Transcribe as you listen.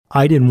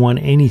I didn't want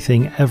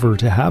anything ever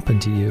to happen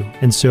to you.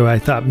 And so I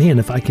thought, man,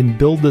 if I can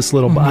build this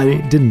little,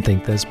 I didn't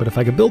think this, but if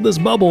I could build this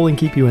bubble and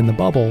keep you in the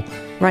bubble,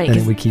 right, then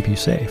it would keep you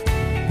safe.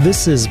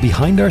 This is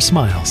Behind Our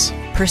Smiles.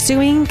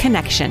 Pursuing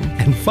connection.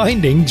 And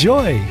finding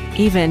joy.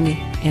 Even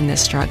in the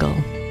struggle.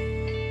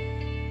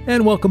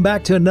 And welcome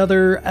back to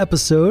another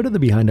episode of the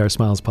Behind Our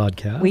Smiles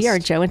podcast. We are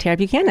Joe and Tara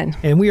Buchanan.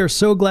 And we are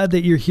so glad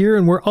that you're here.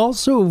 And we're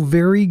also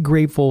very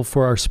grateful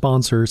for our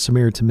sponsor,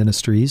 Samaritan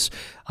Ministries.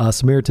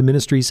 Samaritan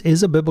Ministries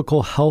is a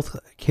biblical health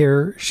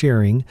care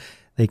sharing.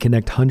 They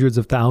connect hundreds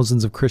of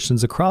thousands of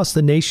Christians across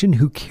the nation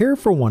who care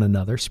for one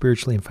another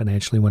spiritually and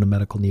financially when a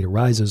medical need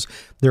arises.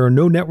 There are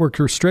no network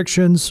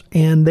restrictions,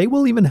 and they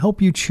will even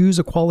help you choose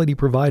a quality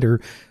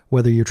provider,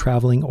 whether you're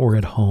traveling or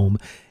at home.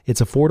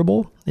 It's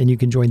affordable, and you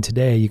can join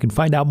today. You can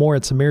find out more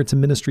at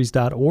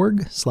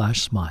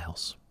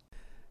samaritanministries.org/smiles.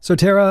 So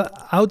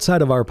Tara,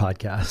 outside of our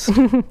podcast,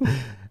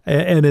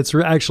 and it's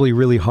actually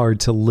really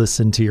hard to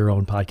listen to your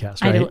own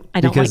podcast, right?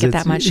 I don't like it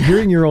that much.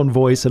 Hearing your own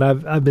voice, and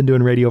I've been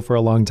doing radio for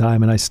a long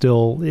time, and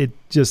it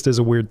just is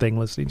a weird thing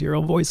listening to your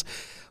own voice.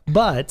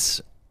 But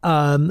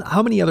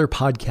how many other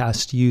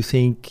podcasts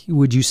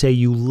would you say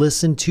you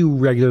listen to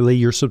regularly,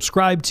 you're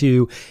subscribed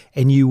to,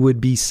 and you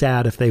would be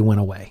sad if they went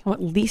away? Well,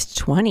 at least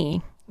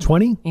 20.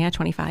 20? Yeah,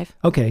 25.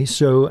 Okay,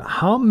 so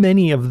how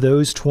many of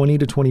those 20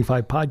 to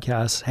 25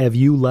 podcasts have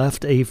you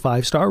left a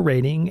 5-star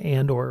rating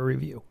and or a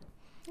review?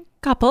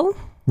 Couple.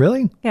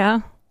 Really?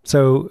 Yeah.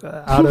 So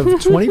out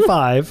of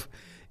 25,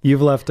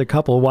 you've left a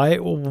couple.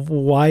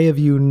 Why have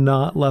you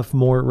not left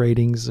more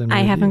ratings? And I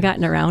haven't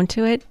gotten around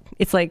to it.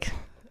 It's like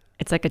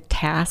a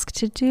task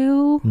to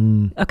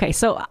do. Okay,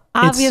 so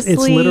obviously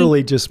it's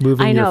literally just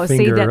moving your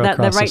finger across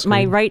the screen.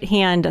 My right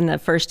hand and the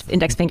first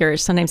index finger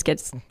sometimes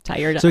gets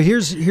tired. So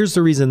here's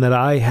the reason that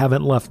I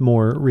haven't left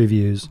more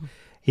reviews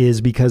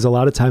is because a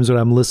lot of times when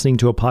I'm listening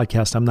to a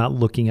podcast, I'm not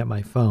looking at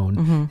my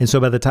phone. And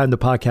so by the time the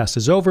podcast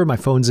is over, my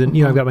phone's in,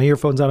 I've got my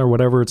earphones on or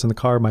whatever, it's in the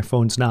car, my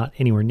phone's not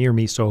anywhere near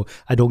me, so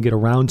I don't get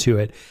around to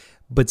it.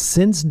 But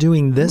since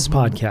doing this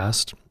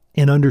podcast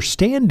and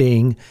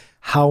understanding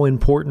how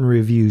important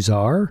reviews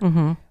are,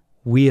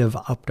 we have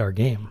upped our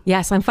game.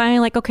 Yes, I'm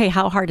finally like, okay,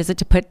 how hard is it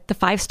to put the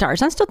 5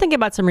 stars? I'm still thinking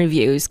about some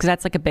reviews because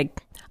that's like a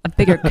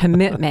bigger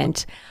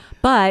commitment.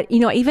 But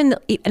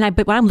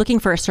but when I'm looking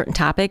for a certain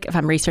topic, if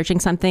I'm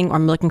researching something or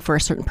I'm looking for a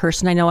certain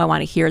person, I know I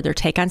want to hear their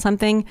take on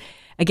something.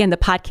 Again, the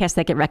podcasts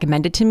that get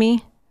recommended to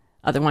me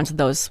are the ones with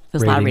those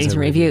lot of ratings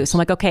and reviews. So I'm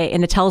like, okay,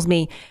 and it tells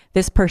me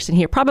this person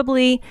here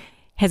probably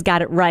has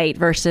got it right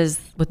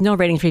versus with no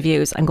ratings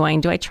reviews. I'm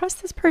going, do I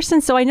trust this person?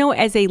 So I know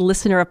as a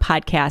listener of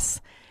podcasts,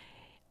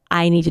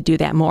 I need to do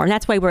that more. And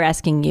that's why we're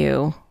asking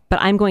you,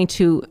 but I'm going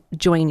to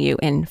join you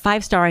in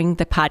 5-starring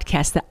the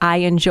podcast that I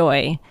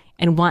enjoy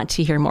and want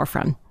to hear more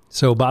from.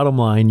 So bottom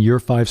line,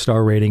 your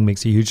 5-star rating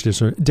makes a huge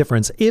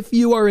difference. If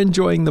you are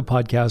enjoying the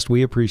podcast,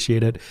 we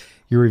appreciate it.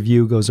 Your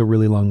review goes a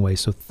really long way.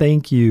 So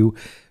thank you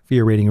for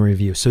your rating and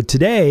review. So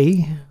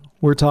today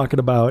we're talking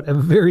about a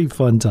very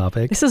fun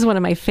topic. This is one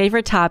of my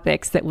favorite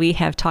topics that we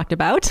have talked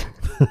about.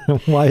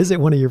 Why is it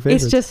one of your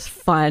favorites? It's just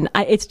fun.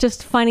 It's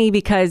just funny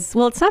because,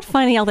 well, it's not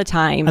funny all the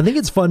time. I think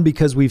it's fun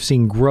because we've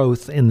seen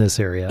growth in this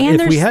area. And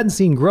if we hadn't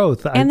seen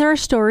growth, and there are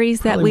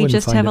stories that we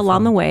just have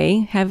along the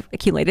way have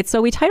accumulated.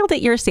 So we titled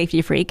it, You're a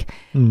Safety Freak.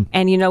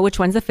 And you know which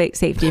one's a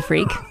safety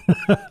freak?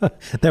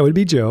 That would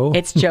be Joe.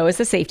 It's Joe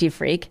is a safety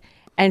freak.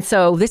 And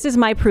so this is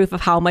my proof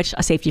of how much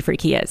a safety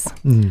freak he is.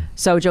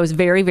 So Joe is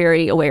very,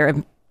 very aware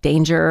of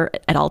danger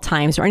at all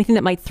times or anything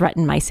that might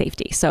threaten my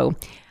safety. So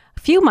a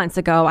few months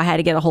ago, I had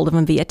to get a hold of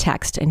him via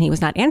text, and he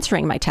was not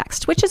answering my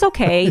text, which is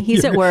okay.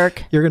 He's at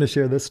work. You're going to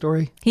share this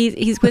story?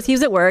 He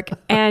was at work,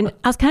 and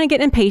I was kind of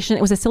getting impatient.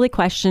 It was a silly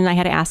question. I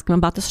had to ask him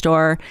about the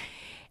store.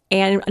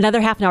 And another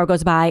half an hour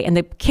goes by, and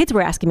the kids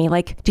were asking me,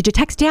 like, did you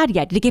text Dad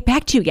yet? Did he get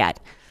back to you yet?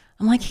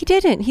 I'm like, he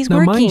didn't. He's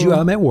working. Now, mind you,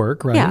 I'm at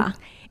work, right? Yeah.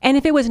 And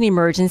if it was an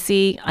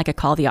emergency, I could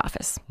call the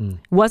office.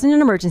 Wasn't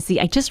an emergency.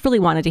 I just really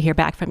wanted to hear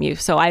back from you.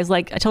 So I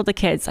told the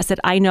kids, I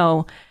said, I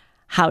know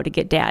how to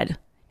get Dad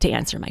to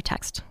answer my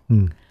text.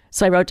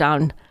 So I wrote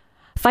down,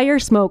 fire,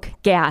 smoke,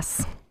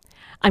 gas.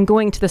 I'm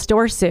going to the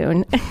store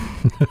soon.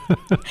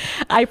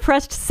 I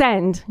pressed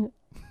send.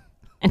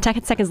 And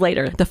 10 seconds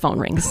later, the phone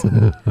rings.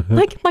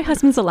 Like, my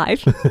husband's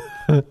alive.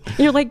 And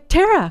you're like,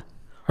 Tara.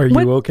 Are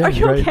you okay? Are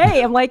you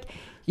okay? I'm like,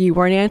 you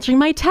weren't answering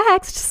my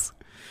texts.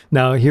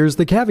 Now, here's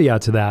the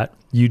caveat to that.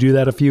 You do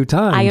that a few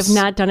times. I have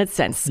not done it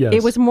since. Yes.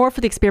 It was more for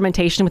the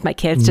experimentation with my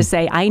kids to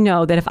say, I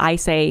know that if I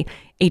say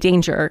a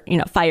danger,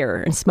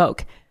 fire and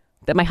smoke,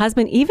 that my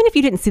husband, even if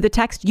you didn't see the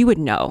text, you would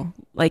know.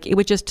 Like, it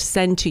would just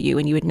send to you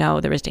and you would know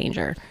there was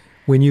danger.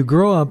 When you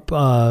grow up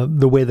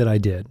the way that I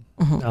did,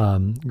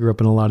 grew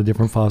up in a lot of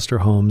different foster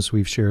homes.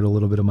 We've shared a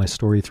little bit of my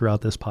story throughout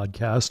this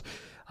podcast.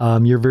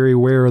 You're very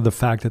aware of the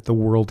fact that the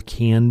world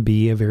can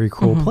be a very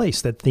cruel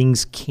place, that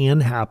things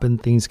can happen,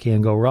 things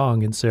can go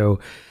wrong. And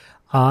so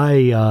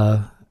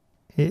I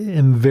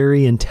am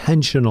very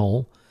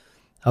intentional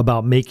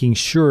about making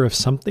sure if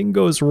something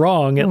goes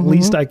wrong, at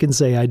least I can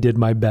say I did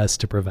my best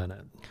to prevent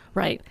it.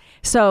 Right.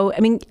 So, I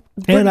mean,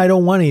 And I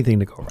don't want anything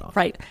to go wrong.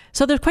 right.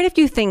 So there's quite a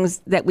few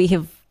things that we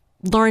have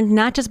learned,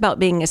 not just about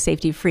being a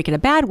safety freak in a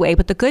bad way,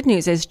 but the good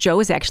news is Joe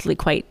is actually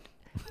quite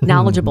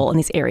knowledgeable in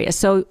these areas.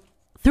 So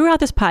throughout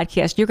this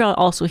podcast, you're going to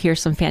also hear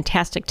some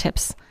fantastic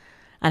tips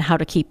on how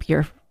to keep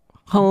your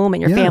home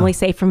and your family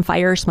safe from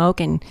fire,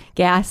 smoke, and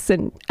gas,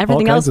 and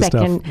everything else that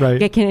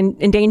can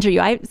endanger you.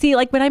 I see,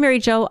 like when I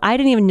married Joe, I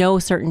didn't even know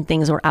certain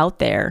things were out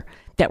there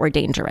that were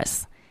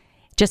dangerous,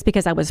 just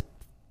because I was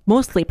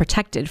mostly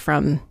protected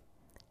from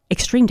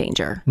extreme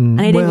danger,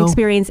 and I didn't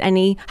experience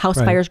any house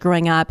fires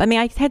growing up. I mean,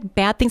 I had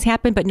bad things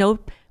happen, but no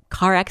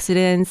car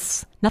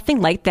accidents,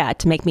 nothing like that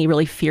to make me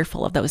really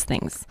fearful of those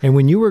things. And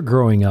when you were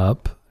growing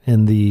up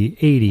in the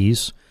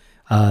 80s,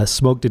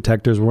 smoke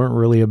detectors weren't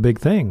really a big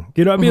thing.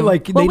 You know what I mean?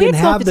 Like they didn't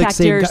have the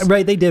same,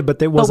 right? They did, but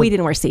they wasn't. But we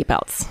didn't wear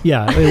seatbelts.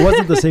 Yeah, it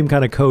wasn't the same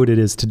kind of code it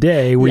is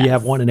today, where you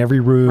have one in every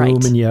room,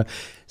 and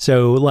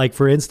so, like,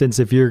 for instance,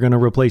 if you're going to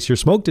replace your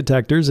smoke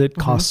detectors, it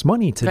costs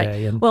money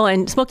today. Right.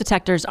 And smoke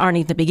detectors aren't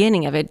even the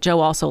beginning of it.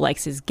 Joe also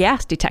likes his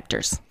gas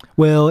detectors.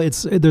 Well,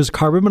 there's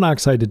carbon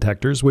monoxide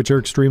detectors, which are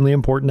extremely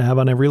important to have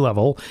on every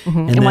level.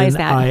 And why is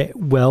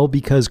that?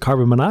 Because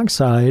carbon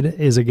monoxide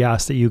is a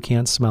gas that you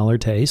can't smell or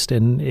taste.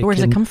 And where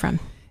does it come from?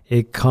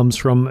 It comes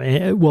from,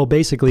 well,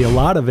 basically a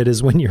lot of it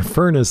is when your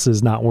furnace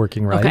is not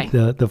working right,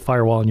 the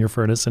firewall in your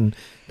furnace, and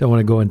don't want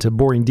to go into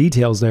boring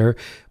details there.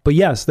 But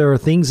yes, there are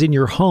things in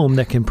your home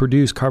that can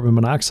produce carbon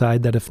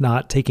monoxide that, if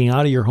not taken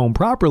out of your home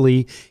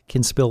properly,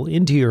 can spill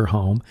into your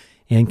home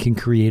and can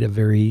create a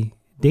very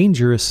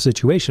dangerous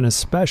situation,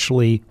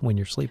 especially when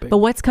you're sleeping. But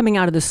what's coming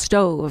out of the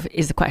stove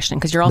is the question,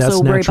 because you're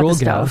also worried about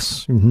the gas.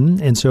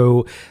 Stove. And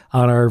so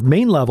on our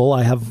main level,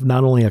 I have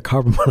not only a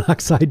carbon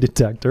monoxide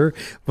detector,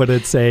 but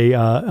it's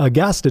a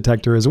gas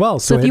detector as well.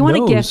 So if you want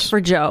a gift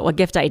for Joe, a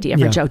gift idea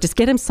for Joe, just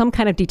get him some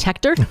kind of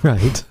detector,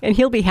 right? And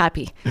he'll be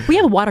happy. We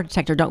have a water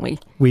detector, don't we?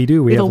 We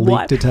do. We have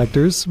leak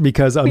detectors,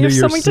 because under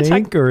your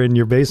sink or in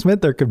your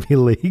basement, there could be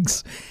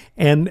leaks.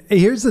 And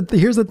here's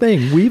the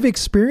thing. We've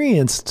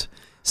experienced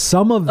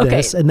some of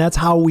this, and that's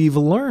how we've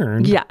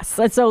learned. Yes.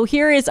 And so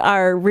here is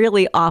our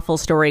really awful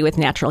story with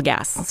natural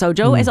gas. So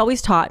Joe has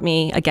always taught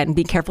me, again,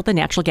 be careful with the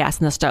natural gas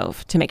in the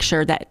stove to make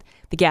sure that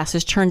the gas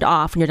is turned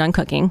off when you're done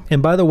cooking.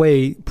 And by the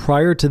way,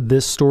 prior to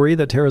this story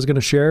that Tara's going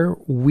to share,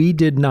 we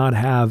did not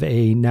have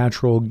a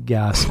natural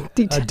gas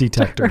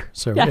detector.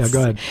 So yes.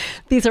 Go ahead.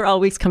 These are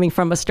always coming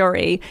from a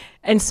story.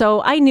 And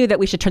so I knew that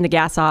we should turn the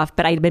gas off,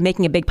 but I'd been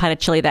making a big pot of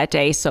chili that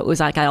day, so it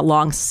was like a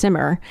long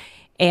simmer.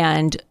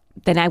 And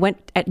then I went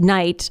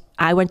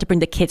to bring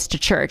the kids to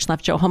church,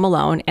 left Joe home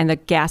alone, and the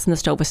gas in the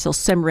stove was still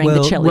simmering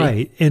the chili.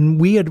 Right. And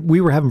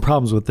we were having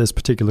problems with this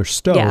particular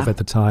stove at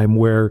the time,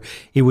 where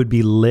it would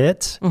be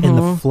lit and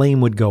the flame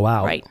would go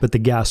out, but the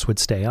gas would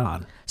stay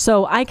on.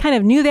 So I kind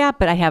of knew that,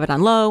 but I have it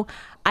on low.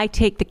 I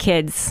take the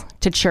kids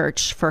to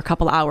church for a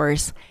couple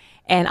hours,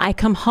 and I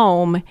come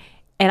home,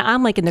 and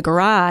I'm like in the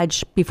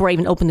garage before I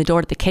even open the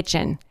door to the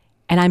kitchen.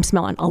 And I'm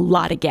smelling a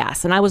lot of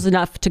gas. And I was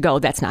enough to go,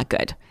 that's not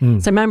good. So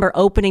I remember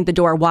opening the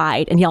door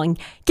wide and yelling,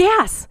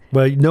 gas!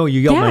 Well, no, you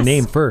yelled my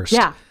name first.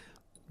 Yeah.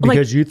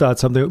 Because you thought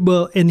something.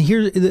 Well, and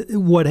here's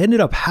what ended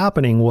up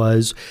happening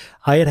was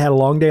I had a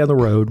long day on the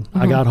road.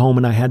 I got home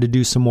and I had to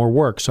do some more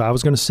work. So I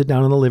was going to sit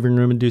down in the living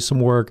room and do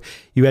some work.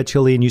 You had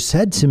chili and you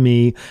said to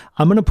me,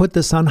 I'm going to put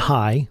this on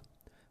high,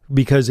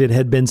 because it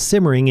had been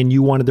simmering and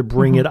you wanted to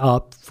bring it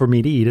up for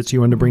me to eat it. So you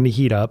wanted to bring the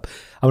heat up.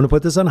 I'm going to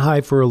put this on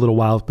high for a little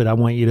while, but I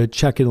want you to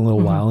check it a little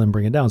while and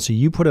bring it down. So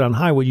you put it on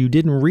high. What you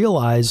didn't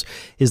realize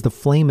is the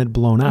flame had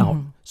blown out.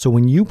 So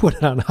when you put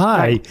it on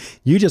high,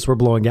 you just were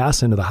blowing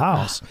gas into the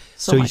house.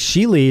 So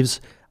she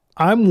leaves.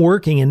 I'm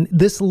working, and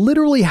this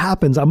literally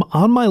happens. I'm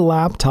on my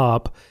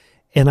laptop,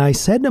 and I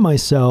said to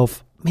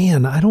myself,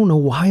 man, I don't know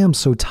why I'm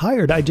so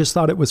tired. I just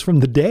thought it was from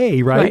the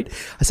day, right?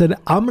 I said,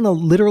 I'm going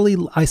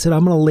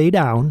to lay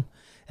down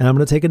and I'm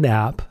going to take a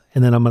nap,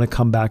 and then I'm going to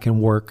come back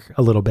and work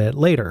a little bit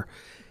later.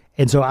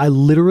 And so I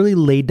literally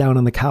laid down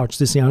on the couch.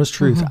 This is the honest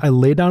truth. I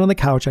laid down on the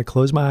couch. I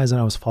closed my eyes and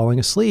I was falling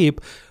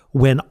asleep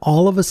when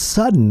all of a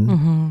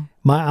sudden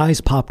my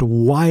eyes popped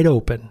wide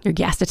open. Your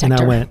gas detector.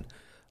 And I went,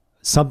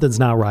 something's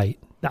not right.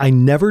 I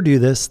never do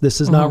this. This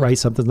is not right.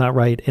 Something's not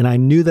right. And I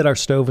knew that our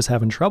stove was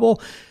having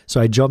trouble.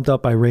 So I jumped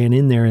up, I ran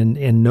in there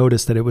and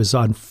noticed that it was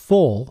on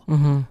full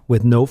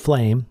with no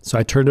flame. So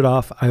I turned it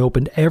off. I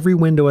opened every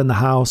window in the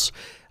house.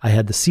 I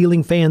had the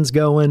ceiling fans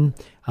going.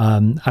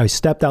 I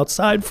stepped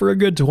outside for a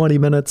good 20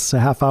 minutes, a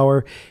half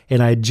hour,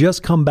 and I had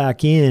just come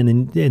back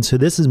in. And so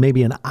this is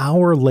maybe an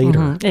hour later.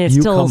 And it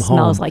still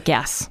smells like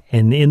gas.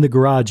 And in the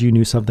garage, you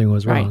knew something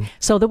was wrong. Right.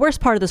 So the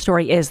worst part of the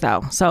story is,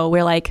 though, so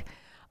we're like,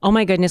 oh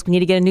my goodness, we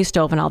need to get a new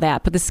stove and all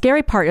that. But the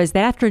scary part is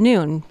that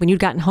afternoon, when you'd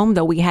gotten home,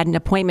 though, we had an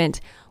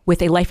appointment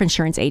with a life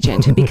insurance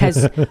agent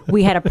because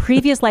we had a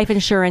previous life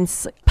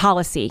insurance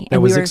policy. That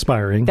was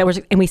expiring.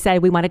 And we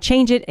said we want to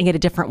change it and get a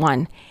different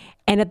one.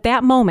 And at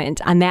that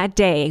moment, on that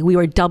day, we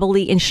were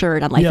doubly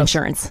insured on life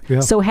insurance. Yeah.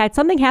 So had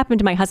something happened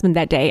to my husband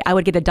that day, I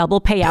would get a double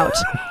payout.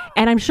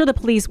 And I'm sure the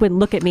police wouldn't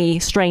look at me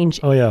strange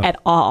at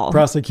all.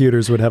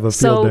 Prosecutors would have a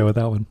field day with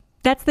that one.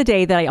 that's the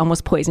day that I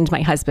almost poisoned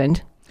my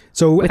husband.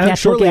 So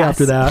shortly gas.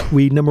 after that,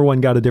 we, number one,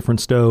 got a different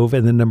stove.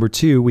 And then number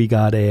two, we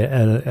got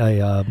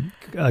a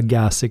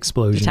gas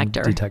explosion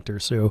detector.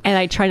 So, and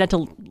I try not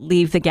to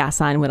leave the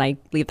gas on when I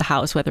leave the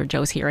house, whether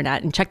Joe's here or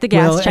not, and check the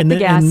gas, check the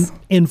gas. And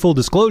in full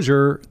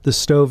disclosure, the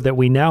stove that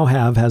we now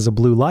have has a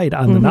blue light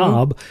on the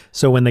knob.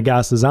 So when the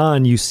gas is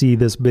on, you see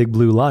this big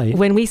blue light.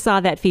 When we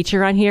saw that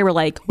feature on here, we're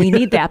like, we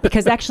need that,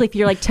 because actually if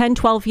you're like 10,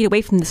 12 feet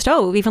away from the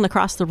stove, even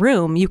across the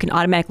room, you can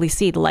automatically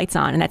see the lights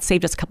on. And that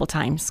saved us a couple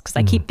times, because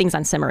I keep things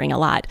on simmering a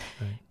lot.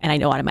 Right. And I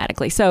know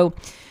automatically. So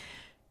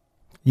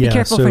be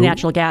careful for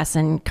natural gas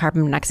and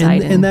carbon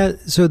monoxide.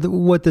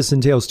 What this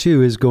entails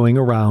too is going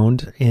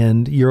around,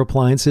 and your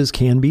appliances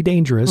can be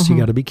dangerous. You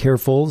got to be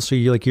careful. So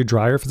you, like your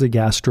dryer, if it's a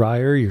gas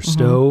dryer, your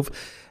stove.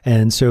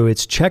 And so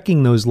it's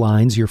checking those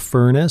lines, your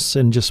furnace,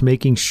 and just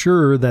making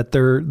sure that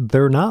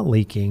they're not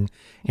leaking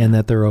and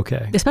that they're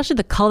okay. Especially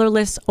the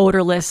colorless,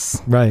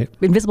 odorless,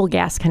 invisible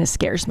gas kind of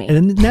scares me.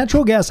 And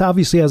natural gas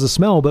obviously has a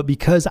smell, but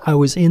because I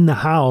was in the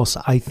house,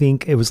 I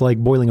think it was like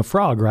boiling a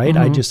frog, right?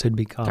 I just had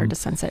become started to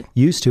sense it.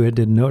 Used to it,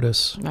 didn't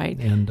notice. Right.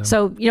 And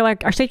so,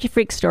 our Safety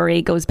Freak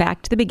story goes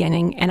back to the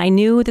beginning, and I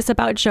knew this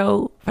about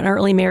Joe from our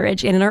early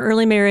marriage. And in our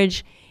early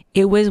marriage,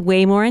 it was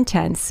way more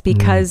intense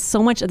because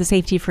so much of the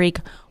Safety Freak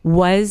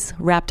was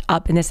wrapped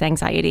up in this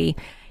anxiety.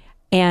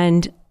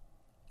 And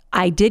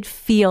I did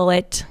feel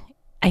it,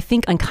 I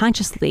think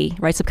unconsciously,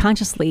 right,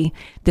 subconsciously,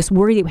 this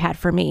worry that you had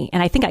for me.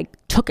 And I think I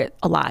took it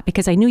a lot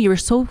because I knew you were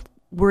so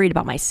worried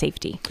about my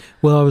safety.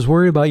 Well, I was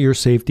worried about your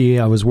safety.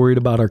 I was worried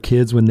about our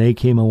kids when they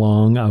came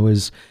along. I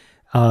was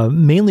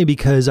mainly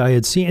because I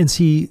had seen,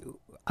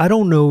 I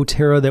don't know,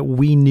 Tara, that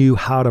we knew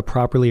how to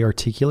properly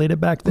articulate it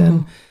back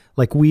then.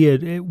 Like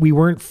we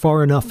weren't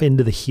far enough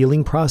into the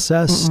healing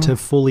process to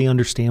fully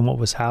understand what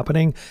was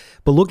happening.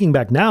 But looking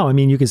back now, I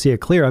mean, you can see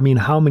it clear. I mean,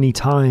 how many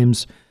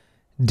times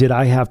did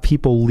I have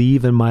people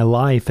leave in my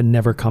life and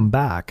never come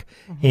back?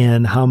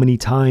 And how many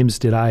times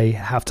did I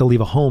have to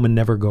leave a home and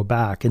never go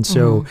back? And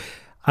so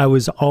I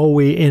was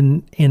always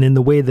in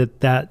the way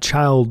that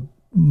child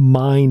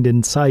mind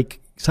and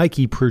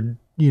psyche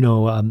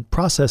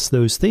process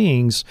those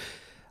things.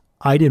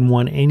 I didn't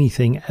want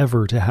anything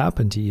ever to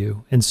happen to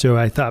you. And so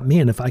I thought,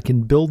 man, if I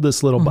can build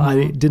this little,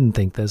 I didn't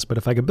think this, but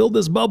if I could build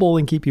this bubble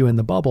and keep you in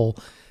the bubble,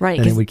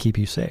 then it would keep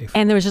you safe.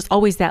 And there was just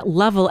always that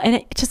level. And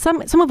it just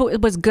some of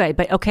it was good,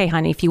 but okay,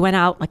 honey, if you went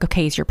out, like,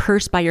 okay, is your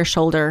purse by your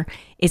shoulder?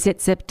 Is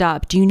it zipped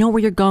up? Do you know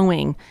where you're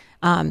going?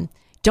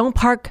 Don't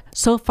park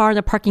so far in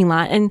the parking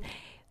lot. And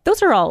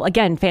those are all,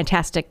 again,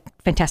 fantastic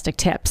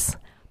tips.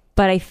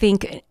 But I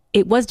think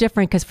it was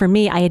different because for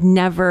me, I had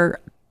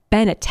never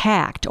been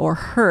attacked or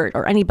hurt,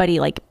 or anybody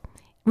like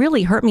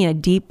really hurt me in a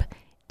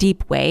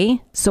deep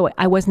way. So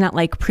I was not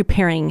like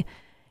preparing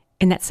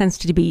in that sense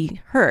to be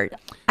hurt.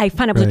 I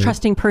found I was a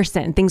trusting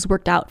person. Things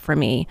worked out for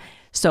me.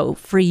 So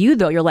for you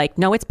though, you're like,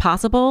 no, it's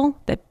possible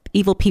that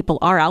evil people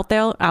are out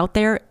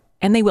there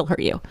and they will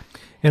hurt you.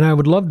 And I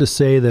would love to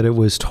say that it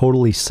was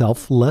totally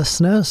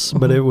selflessness,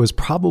 but it was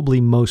probably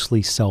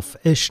mostly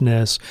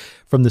selfishness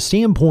from the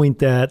standpoint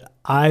that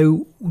I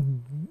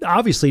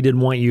obviously didn't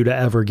want you to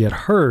ever get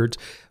hurt,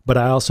 but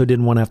I also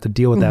didn't want to have to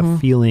deal with that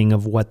feeling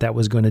of what that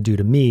was going to do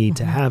to me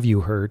to have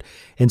you hurt.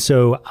 And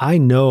so I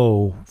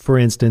know, for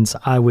instance,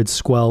 I would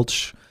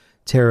squelch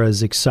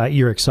Tara's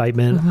your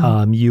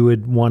excitement. You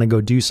would want to go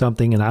do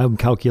something, and I'm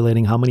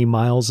calculating how many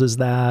miles is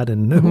that,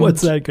 and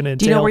what's that going to entail?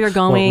 Do you know where you're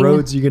going? What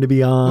roads you're going to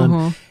be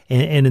on?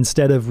 And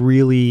instead of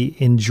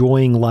really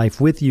enjoying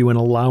life with you and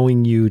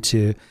allowing you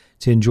to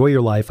enjoy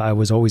your life, I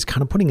was always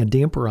kind of putting a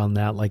damper on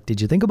that. Like, did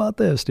you think about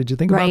this? Did you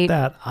think about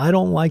that? I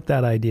don't like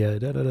that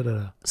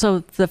idea. So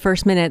the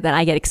first minute that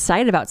I get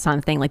excited about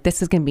something, like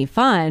this is going to be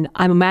fun,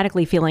 I'm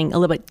automatically feeling a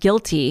little bit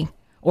guilty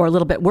or a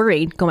little bit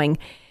worried, going,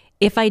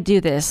 if I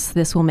do this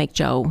will make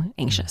Joe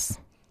anxious.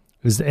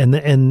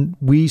 And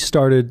we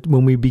started,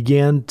 when we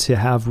began to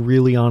have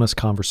really honest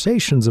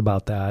conversations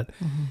about that,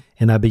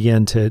 and I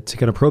began to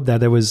kind of probe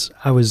that, I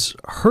was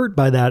hurt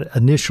by that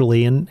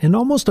initially and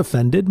almost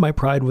offended. My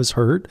pride was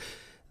hurt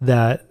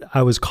that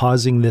I was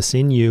causing this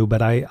in you,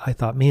 but I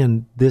thought,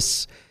 man,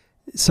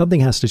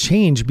 something has to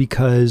change,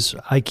 because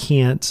I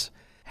can't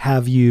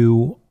have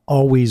you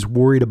always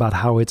worried about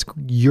how it's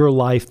your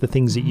life, the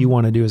things that you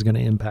want to do is going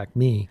to impact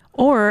me.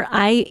 Or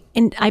I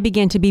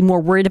began to be more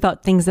worried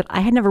about things that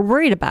I had never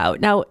worried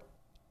about. Now,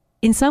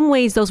 in some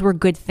ways, those were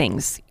good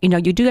things. You know,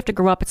 you do have to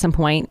grow up at some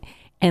point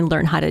and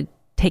learn how to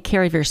take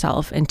care of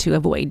yourself and to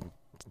avoid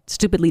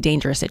stupidly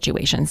dangerous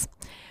situations.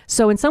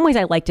 So in some ways,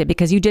 I liked it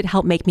because you did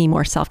help make me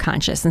more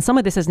self-conscious. And some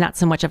of this is not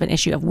so much of an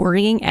issue of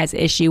worrying as an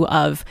issue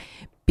of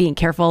being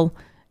careful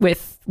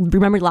with,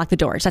 remember to lock the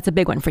doors. That's a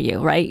big one for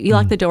you, right? You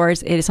lock the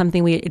doors. It is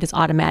something it is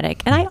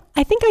automatic. And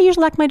I think I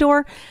usually lock my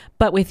door,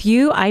 but with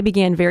you, I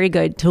began very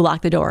good to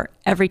lock the door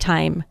every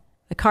time,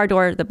 the car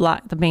door,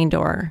 the main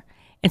door.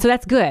 And so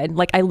that's good.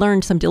 Like, I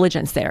learned some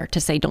diligence there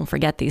to say, don't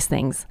forget these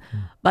things.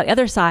 But the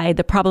other side,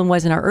 the problem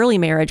was in our early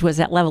marriage was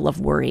that level of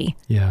worry.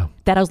 Yeah.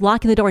 That I was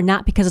locking the door,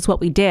 not because it's what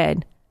we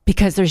did,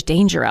 because there's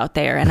danger out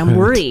there and I'm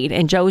worried.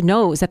 And Joe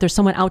knows that there's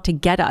someone out to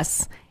get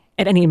us.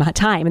 at any amount of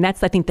time. And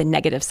that's, I think, the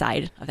negative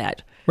side of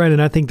that. Right.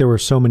 And I think there were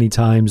so many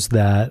times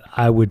that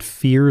I would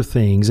fear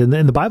things. And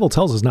then the Bible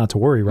tells us not to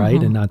worry,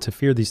 right? And not to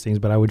fear these things.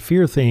 But I would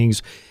fear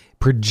things,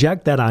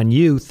 project that on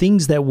you,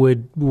 things that were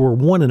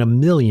one in a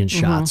million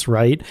shots,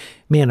 right?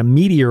 Man, a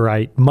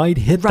meteorite might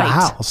hit the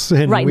house.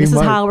 And this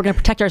is how we're going to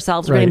protect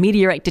ourselves. We're going to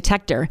meteorite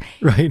detector.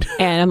 Right.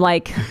 And I'm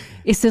like,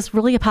 is this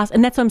really a possible?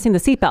 And that's what I'm saying, the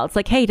seatbelt. It's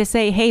like, hey, to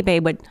say, hey,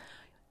 babe, but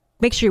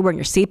make sure you're wearing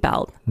your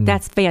seatbelt.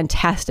 That's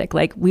fantastic.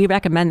 Like, we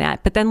recommend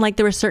that. But then, like,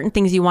 there were certain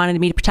things you wanted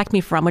me to protect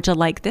me from, which are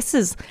like, this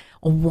is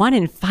a 1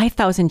 in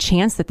 5,000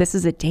 chance that this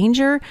is a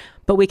danger.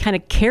 But we kind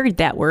of carried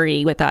that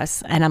worry with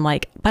us. And I'm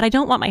like, but I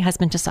don't want my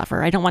husband to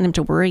suffer. I don't want him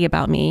to worry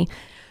about me.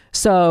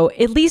 So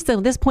at least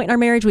at this point in our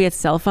marriage, we had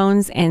cell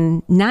phones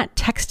and not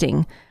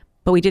texting,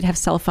 but we did have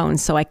cell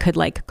phones. So I could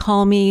like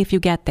call me if you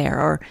get there,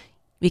 or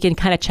you can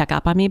kind of check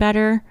up on me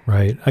better.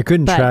 Right. I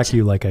couldn't track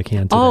you like I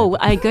can today. Oh,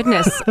 my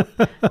goodness.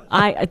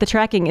 The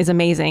tracking is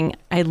amazing.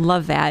 I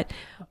love that.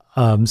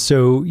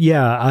 So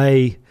yeah,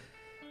 I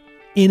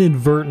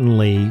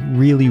inadvertently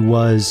really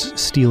was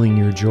stealing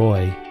your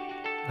joy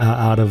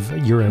out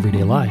of your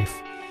everyday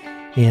life.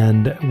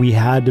 And we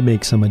had to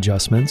make some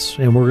adjustments,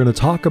 and we're going to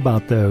talk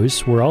about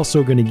those. We're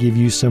also going to give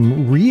you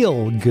some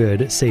real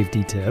good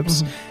safety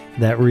tips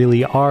that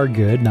really are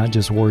good, not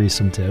just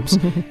worrisome tips.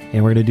 And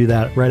we're going to do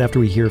that right after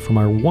we hear from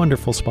our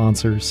wonderful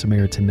sponsor,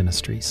 Samaritan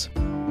Ministries.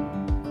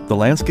 The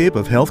landscape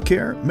of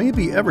healthcare may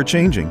be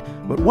ever-changing,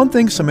 but one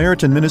thing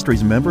Samaritan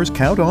Ministries members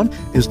count on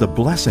is the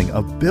blessing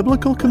of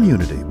biblical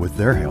community with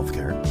their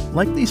healthcare,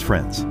 like these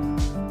friends.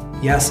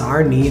 Yes,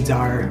 our needs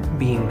are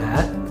being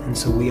met, and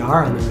so we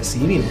are on the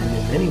receiving end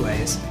in many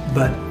ways,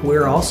 but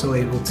we're also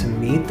able to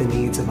meet the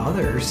needs of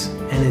others,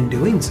 and in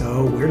doing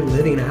so, we're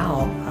living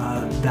out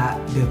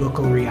that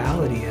biblical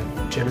reality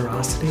of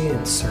generosity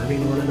and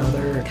serving one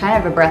another.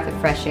 Kind of a breath of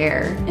fresh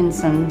air. In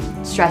some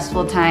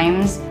stressful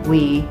times,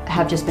 we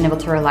have just been able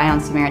to rely on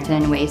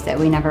Samaritan in ways that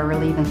we never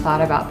really even thought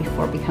about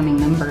before becoming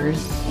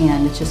members,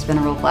 and it's just been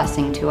a real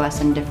blessing to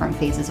us in different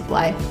phases of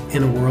life.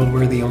 In a world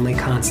where the only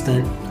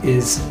constant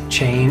is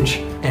change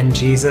and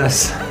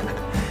Jesus,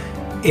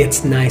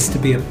 it's nice to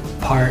be a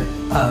part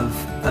of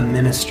a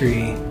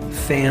ministry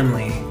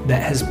family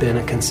that has been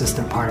a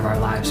consistent part of our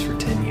lives for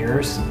 10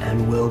 years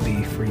and will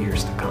be for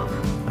years to come.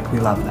 Like, we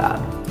love that.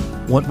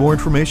 Want more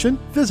information?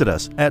 Visit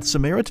us at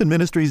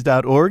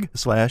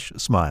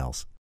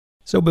samaritanministries.org/smiles.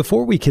 So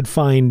before we could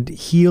find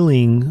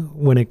healing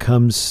when it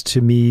comes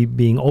to me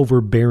being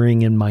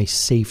overbearing in my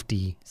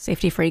safety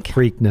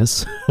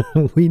freakness,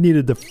 we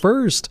needed to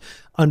first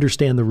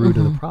understand the root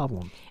of the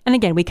problem. And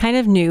again, we kind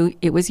of knew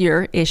it was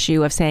your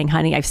issue of saying,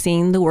 honey, I've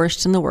seen the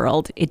worst in the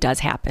world. It does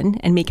happen.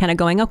 And me kind of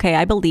going, okay,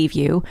 I believe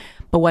you,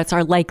 but what's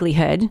our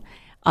likelihood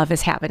of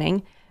this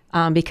happening?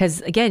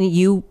 Because again,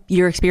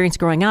 your experience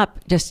growing up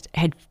just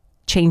had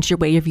changed your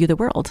way you view the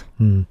world.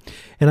 And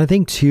I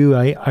think too,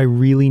 I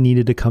really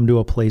needed to come to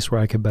a place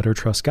where I could better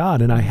trust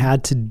God. And I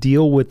had to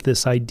deal with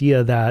this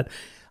idea that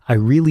I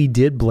really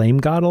did blame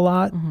God a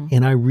lot,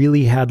 and I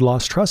really had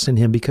lost trust in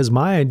him, because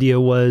my idea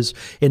was,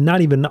 and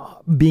not even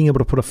being able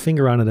to put a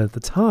finger on it at the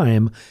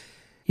time,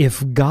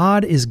 if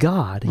God is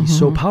God, he's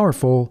so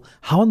powerful,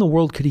 how in the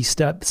world could he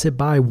sit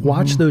by,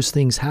 watch those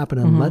things happen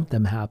and let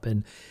them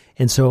happen?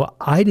 And so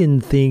I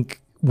didn't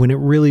think, when it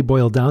really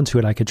boiled down to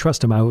it, I could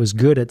trust him. I was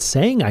good at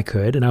saying I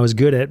could, and I was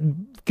good at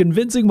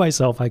convincing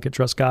myself I could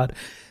trust God.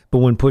 But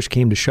when push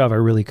came to shove, I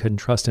really couldn't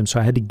trust him. So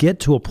I had to get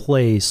to a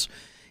place,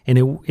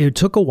 and it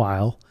took a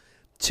while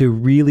to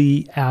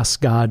really ask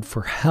God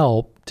for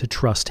help to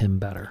trust him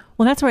better.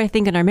 Well, that's where I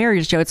think in our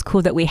marriage, Joe, it's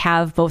cool that we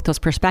have both those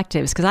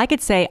perspectives. Because I could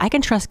say, I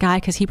can trust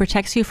God because he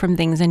protects you from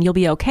things and you'll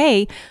be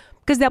okay.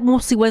 Because that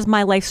mostly was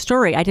my life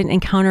story. I didn't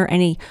encounter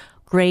any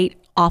great,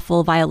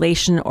 awful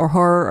violation or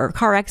horror or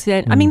car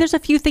accident. I mean, there's a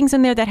few things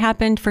in there that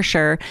happened for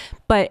sure.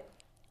 But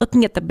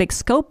looking at the big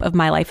scope of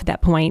my life at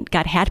that point,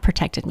 God had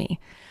protected me.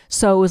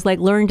 So it was like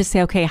learning to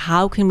say, okay,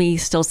 how can we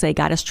still say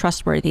God is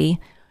trustworthy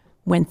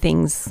when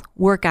things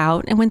work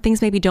out and when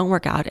things maybe don't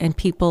work out and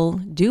people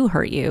do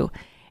hurt you?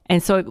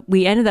 And so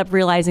we ended up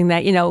realizing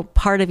that,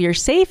 part of your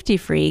safety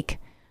freak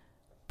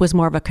was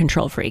more of a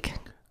control freak.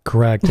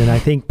 Correct. And I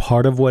think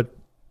part of what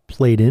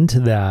played into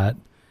that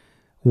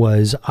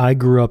was I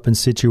grew up in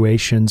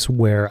situations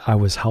where I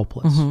was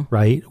helpless,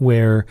 right?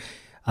 Where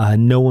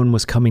no one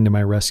was coming to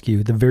my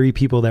rescue. The very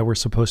people that were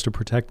supposed to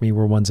protect me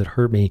were ones that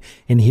hurt me.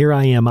 And here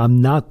I am.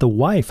 I'm not the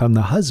wife. I'm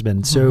the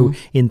husband. So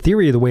in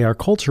theory, the way our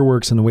culture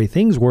works and the way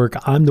things work,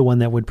 I'm the one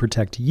that would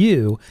protect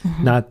you,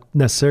 not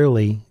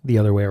necessarily the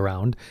other way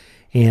around.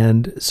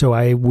 And so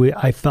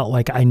I felt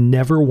like I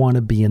never want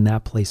to be in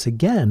that place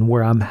again,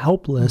 where I'm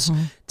helpless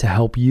to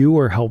help you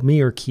or help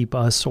me or keep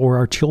us or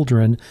our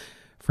children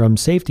from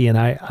safety. And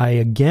I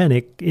again,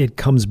 it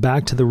comes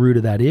back to the root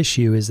of that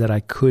issue, is that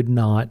I could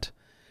not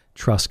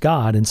trust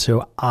God. And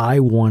so I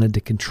wanted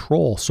to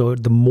control. So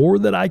the more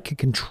that I could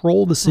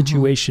control the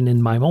situation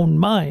in my own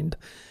mind,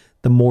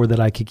 the more that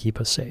I could keep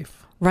us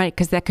safe. Right.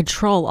 Because that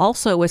control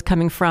also was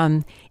coming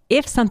from,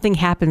 if something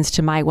happens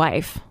to my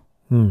wife,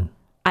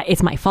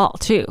 it's my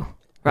fault too.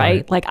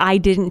 right? Like I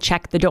didn't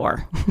check the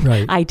door.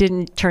 Right. I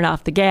didn't turn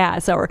off the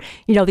gas, or,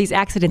 these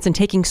accidents, and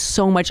taking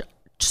so much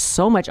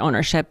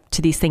ownership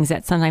to these things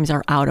that sometimes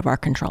are out of our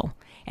control.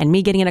 And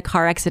me getting in a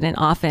car accident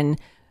often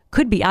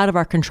could be out of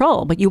our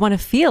control, but you want to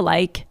feel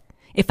like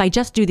if I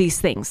just do these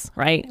things,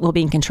 right, we'll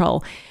be in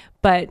control.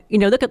 But,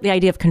 look at the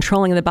idea of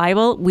controlling in the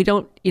Bible. We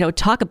don't,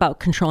 talk about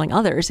controlling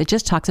others. It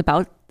just talks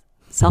about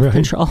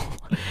self-control.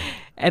 Right.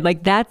 And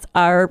like, that's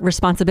our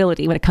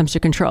responsibility when it comes to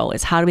control,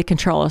 is how do we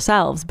control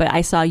ourselves? But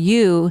I saw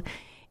you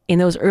in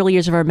those early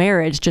years of our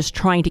marriage, just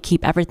trying to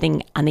keep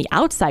everything on the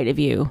outside of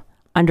you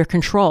under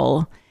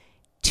control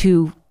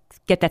to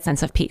get that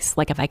sense of peace.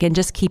 Like if I can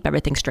just keep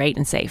everything straight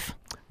and safe.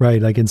 Right.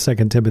 Like in 2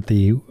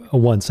 Timothy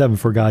 1:7,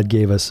 for God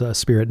gave us a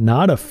spirit,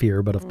 not of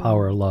fear, but of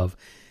power, love,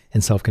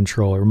 and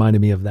self-control. It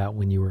reminded me of that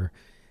when you were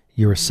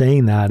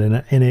saying that.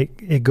 And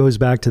it goes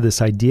back to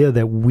this idea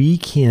that we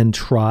can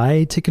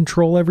try to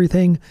control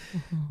everything,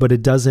 but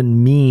it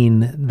doesn't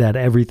mean that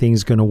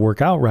everything's going to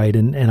work out right.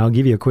 And I'll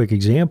give you a quick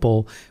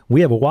example. We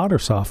have a water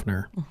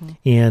softener,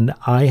 and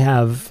I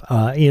have,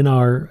 in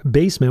our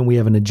basement, we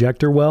have an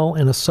ejector well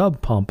and a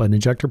sub pump, an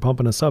ejector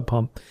pump and a sub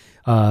pump.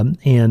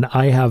 And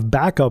I have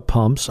backup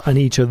pumps on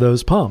each of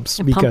those pumps.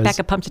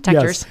 Backup pump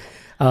detectors. Yes,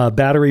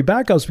 battery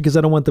backups, because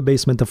I don't want the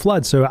basement to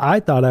flood. So I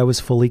thought I was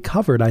fully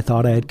covered. I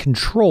thought I had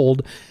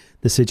controlled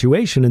the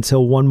situation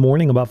until one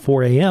morning about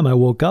 4 a.m. I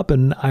woke up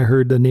and I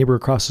heard the neighbor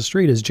across the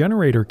street, his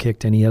generator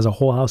kicked in. He has a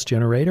whole house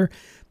generator,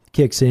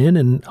 kicks in,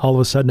 and all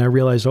of a sudden I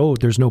realized,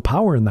 there's no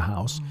power in the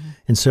house.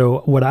 And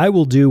so what I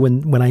will do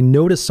when I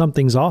notice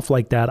something's off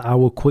like that, I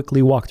will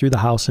quickly walk through the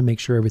house and make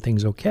sure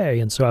everything's okay.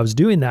 And so I was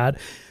doing that.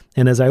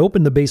 And as I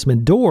opened the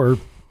basement door,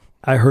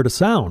 I heard a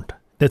sound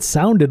that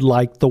sounded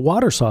like the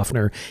water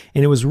softener.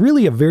 And it was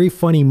really a very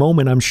funny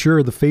moment, I'm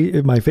sure,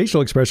 my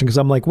facial expression, because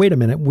I'm like, wait a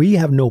minute, we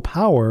have no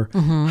power.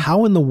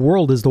 How in the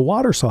world is the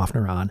water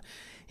softener on?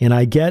 And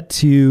I get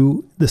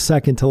to the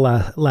second to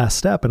last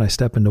step, and I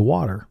step into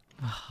water.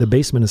 The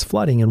basement is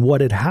flooding. And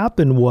what had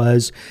happened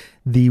was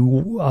the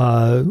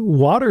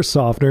water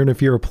softener, and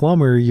if you're a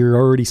plumber, you're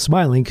already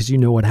smiling because you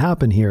know what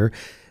happened here.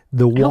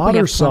 The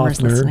water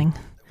softener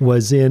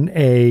was in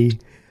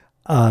its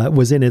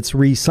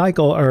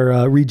recycle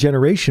or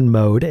regeneration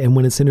mode. And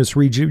when it's in its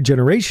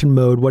regeneration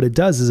mode, what it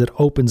does is it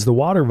opens the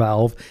water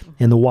valve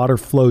and the water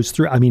flows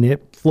through. I mean,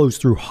 it flows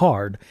through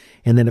hard,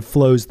 and then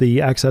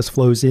the excess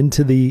flows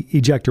into the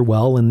ejector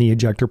well, and the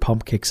ejector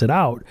pump kicks it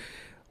out.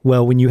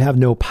 Well, when you have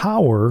no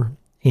power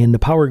and the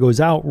power goes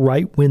out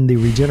right when the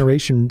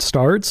regeneration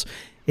starts,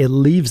 it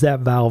leaves that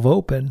valve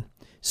open.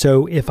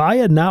 So if I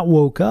had not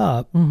woke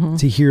up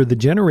to hear the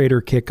generator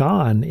kick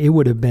on, it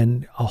would have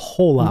been a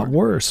whole lot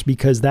worse,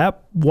 because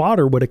that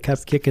water would have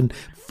kept kicking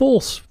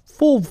full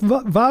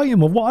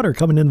volume of water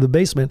coming into the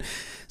basement.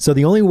 So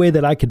the only way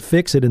that I could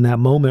fix it in that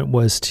moment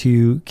was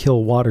to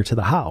kill water to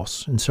the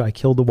house. And so I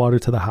killed the water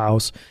to the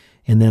house.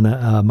 And then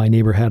my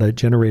neighbor had a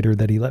generator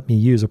that he let me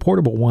use, a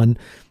portable one.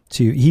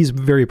 He's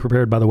very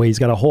prepared, by the way. He's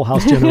got a whole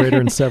house generator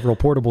and several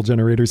portable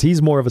generators.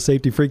 He's more of a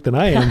safety freak than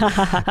I am.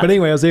 But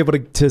anyway, I was able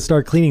to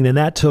start cleaning, and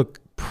that took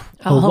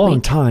a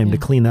long time to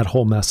clean that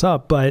whole mess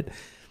up. But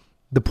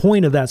the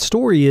point of that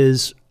story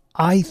is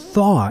I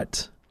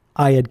thought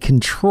I had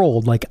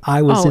controlled, like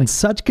I was in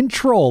such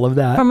control of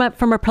that.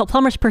 From a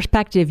plumber's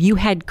perspective, you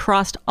had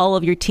crossed all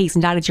of your T's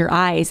and dotted your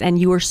I's, and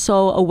you were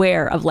so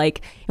aware of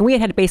and we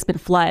had a basement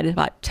flood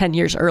about 10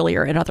 years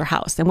earlier in another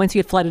house. And once you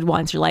had flooded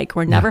once, you're like,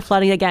 we're never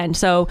flooding again.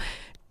 So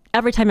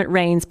every time it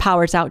rains,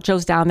 power's out,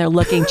 Joe's down there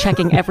looking,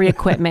 checking every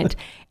equipment.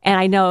 And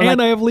I know.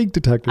 And I have leak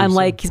detectors. I'm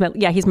like,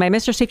 he's my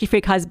Mr. Safety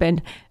Freak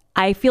husband.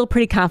 I feel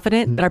pretty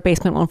confident that our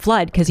basement won't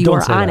flood because you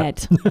are on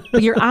it.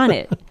 But you're on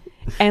it.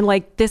 And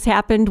this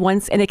happened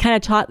once, and it kind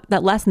of taught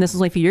that lesson. This was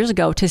only a few years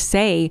ago, to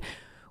say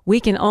we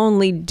can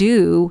only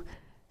do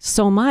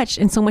so much,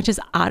 and so much is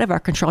out of our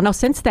control. Now,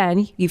 since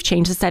then, you've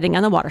changed the setting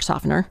on the water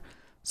softener,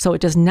 so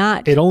it does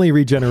not. It only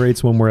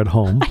regenerates when we're at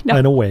home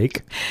and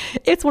awake.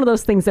 It's one of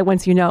those things that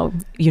once you know.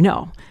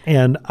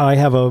 And I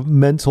have a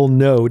mental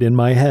note in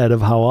my head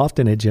of how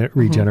often it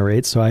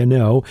regenerates, so I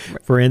know.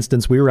 For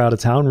instance, we were out of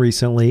town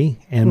recently,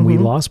 and we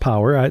lost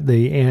power.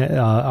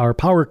 Our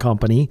power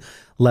company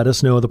let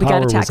us know the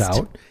power was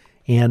out.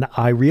 And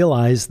I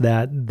realized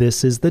that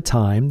this is the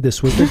time.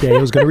 This was the day it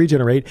was going to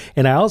regenerate.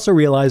 And I also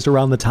realized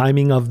around the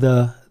timing of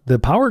the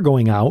power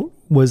going out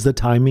was the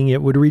timing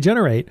it would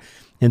regenerate.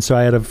 And so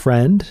I had a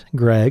friend,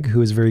 Greg, who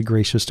was very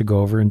gracious to go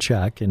over and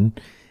check. And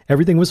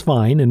everything was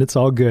fine, and it's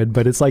all good.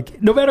 But it's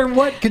like, no matter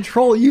what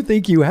control you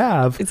think you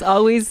have, it's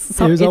always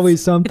something. There's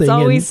always something. It's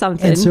always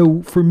something. And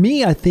so for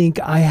me, I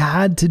think I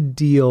had to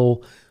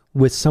deal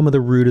with some of the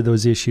root of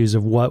those issues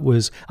of what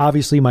was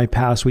obviously my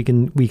past. We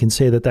can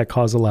say that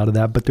caused a lot of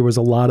that, but there was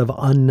a lot of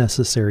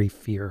unnecessary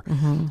fear.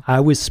 I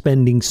was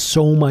spending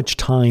so much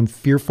time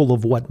fearful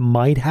of what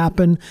might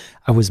happen.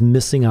 I was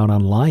missing out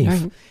on life.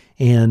 Right.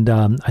 And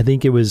I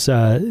think it was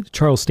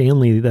Charles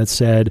Stanley that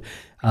said,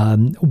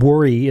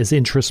 worry is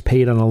interest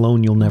paid on a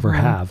loan you'll never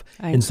have.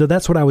 Right. And so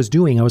that's what I was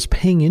doing. I was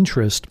paying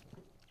interest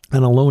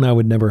on a loan I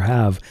would never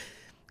have.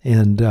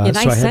 And so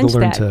I had to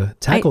learn to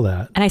tackle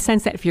that. And I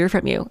sense that fear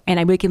from you.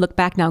 And we can look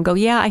back now and go,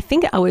 yeah, I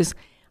think I was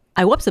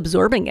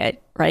absorbing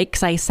it, right?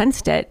 Because I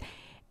sensed it.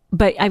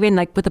 But I mean,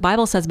 like what the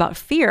Bible says about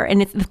fear,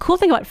 and the cool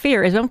thing about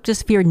fear is don't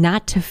just fear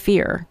not to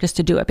fear, just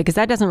to do it, because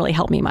that doesn't really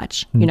help me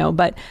much, you know.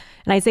 But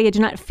in Isaiah, do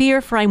not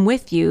fear, for I'm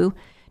with you.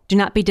 Do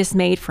not be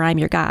dismayed, for I'm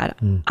your God.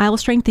 I will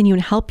strengthen you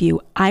and help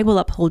you. I will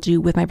uphold you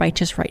with my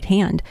righteous right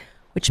hand,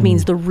 which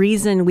means the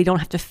reason we don't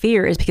have to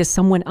fear is because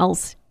someone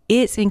else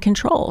is in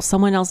control.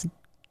 Someone else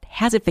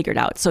has it figured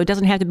out. So it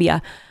doesn't have to be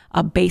a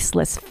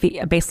baseless,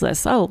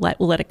 we'll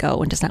let it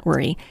go and just not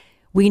worry.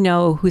 We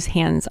know whose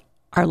hands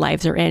our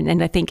lives are in.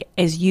 And I think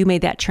as you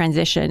made that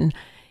transition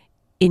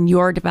in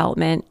your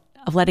development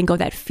of letting go of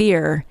that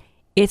fear,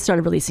 it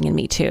started releasing in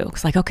me too.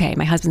 It's like, okay,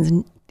 my husband's,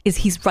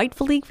 he's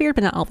rightfully feared,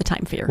 but not all the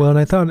time fear. Well, and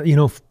I thought,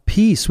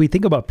 peace, we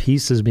think about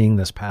peace as being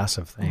this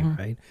passive thing,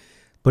 right?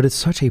 But it's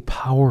such a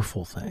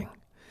powerful thing.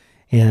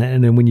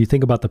 And then when you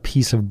think about the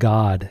peace of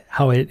God,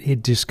 how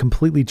it just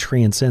completely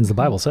transcends, the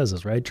Bible says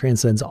this, right?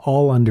 Transcends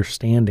all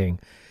understanding.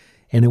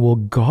 And it will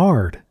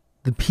guard,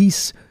 the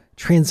peace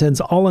transcends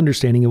all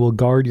understanding. It will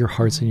guard your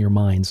hearts and your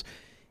minds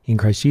in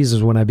Christ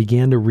Jesus. When I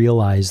began to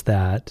realize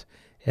that,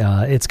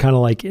 it's kind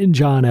of like in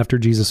John after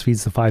Jesus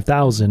feeds the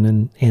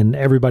 5,000 and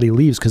everybody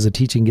leaves because the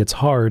teaching gets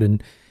hard.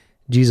 And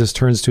Jesus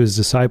turns to his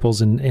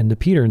disciples and to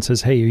Peter and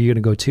says, hey, are you going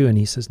to go too? And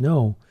he says,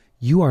 no,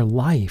 you are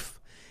life.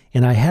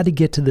 And I had to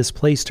get to this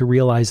place to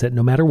realize that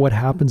no matter what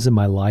happens in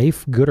my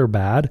life, good or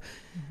bad,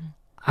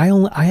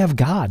 I have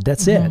God.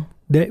 That's it.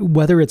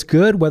 Whether it's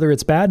good, whether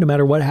it's bad, no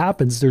matter what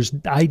happens, there's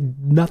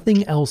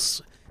nothing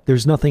else.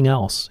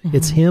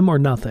 It's him or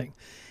nothing.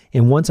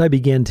 And once I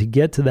began to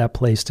get to that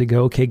place to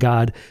go, okay,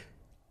 God,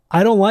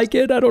 I don't like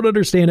it. I don't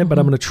understand it, but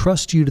I'm going to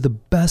trust you to the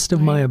best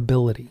of my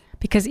ability.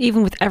 Because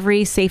even with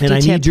every safety tip, and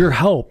I tip, need your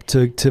help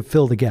to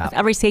fill the gap. With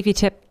every safety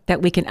tip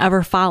that we can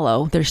ever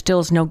follow, there still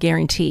is no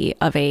guarantee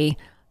of a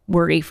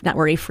not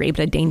worry-free,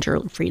 but a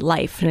danger-free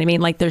life. You know what I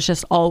mean? Like there's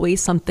just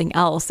always something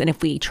else. And if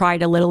we try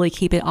to literally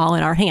keep it all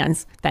in our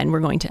hands, then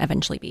we're going to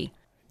eventually be.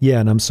 Yeah,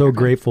 and I'm so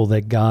grateful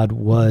that God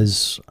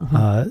was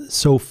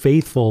so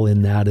faithful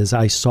in that as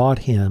I sought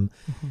him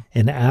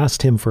and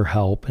asked him for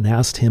help and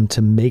asked him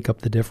to make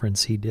up the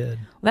difference he did.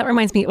 That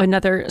reminds me of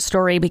another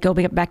story. We go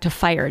back to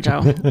fire,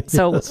 Joe.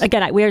 So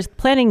again, we were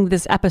planning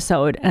this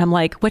episode and I'm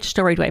like, which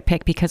story do I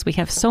pick? Because we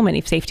have so many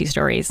safety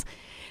stories.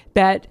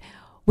 But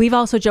we've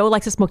also, Joe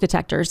likes the smoke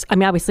detectors. I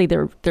mean, obviously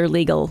they're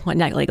legal, well,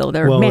 not legal,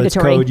 they're mandatory. It's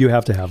code, you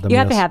have to have them. You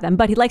have to have them,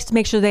 but he likes to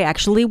make sure they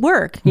actually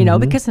work, you know,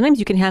 because sometimes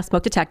you can have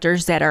smoke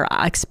detectors that are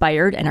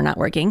expired and are not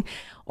working,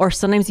 or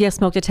sometimes you have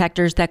smoke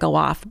detectors that go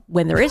off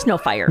when there is no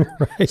fire.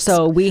 Right.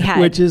 So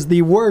which is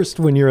the worst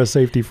when you're a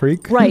safety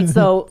freak. Right.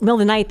 So middle of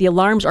the night, the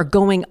alarms are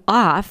going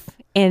off.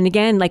 And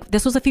again, like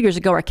this was a few years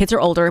ago, our kids are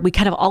older. We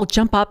kind of all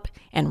jump up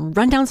and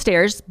run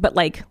downstairs, but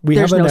like we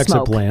there's have an no exit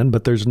smoke. plan,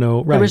 but there's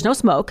no, There was no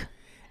smoke.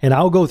 And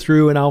I'll go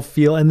through and I'll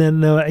feel, and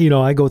then,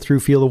 I go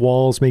through, feel the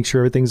walls, make sure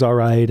everything's all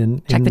right.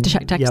 And check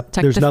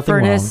there's the nothing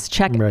furnace,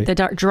 wrong. check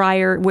the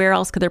dryer. Where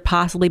else could there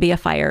possibly be a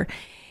fire?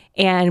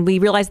 And we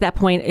realized at that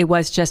point it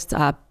was just,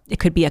 it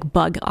could be a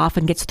bug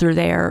often gets through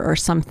there or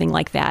something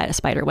like that, a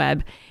spider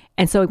web.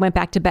 And so we went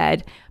back to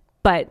bed.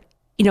 But,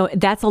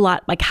 that's a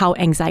lot like how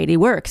anxiety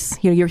works.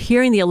 You're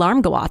hearing the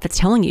alarm go off. It's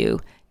telling you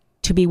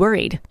to be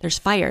worried. There's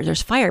fire,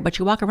 but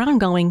you walk around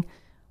going,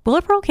 well,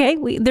 we're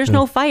okay. There's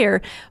no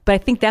fire. But I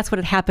think that's what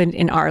had happened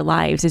in our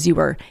lives is you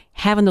were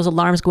having those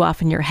alarms go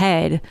off in your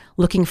head,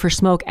 looking for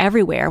smoke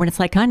everywhere when it's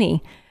like,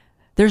 honey,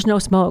 there's no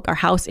smoke. Our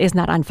house is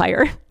not on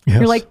fire. Yes.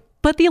 You're like,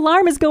 but the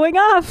alarm is going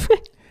off.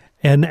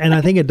 And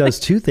I think it does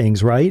two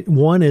things, right?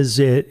 One is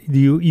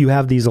you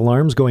have these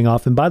alarms going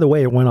off. And by the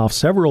way, it went off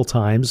several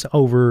times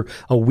over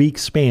a week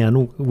span,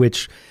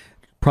 which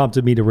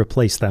prompted me to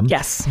replace them.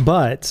 Yes.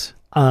 But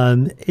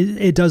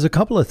it does a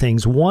couple of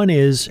things. One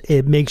is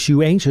it makes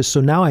you anxious.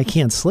 So now I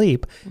can't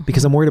sleep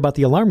because I'm worried about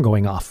the alarm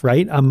going off,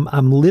 right?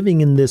 I'm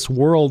living in this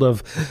world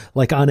of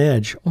like on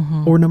edge.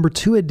 Or number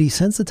two, it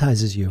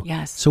desensitizes you.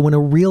 Yes. So when a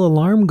real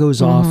alarm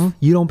goes off,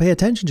 you don't pay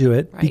attention to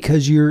it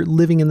because you're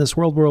living in this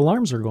world where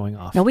alarms are going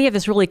off. Now we have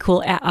this really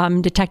cool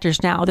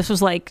detectors now. This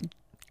was like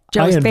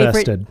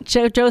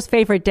Joe's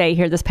favorite day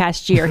here this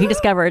past year. He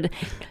discovered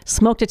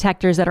smoke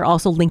detectors that are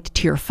also linked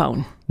to your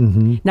phone.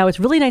 Now, what's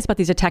really nice about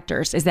these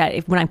detectors is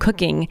that when I'm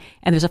cooking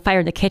and there's a fire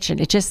in the kitchen,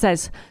 it just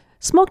says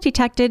smoke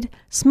detected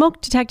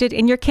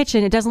in your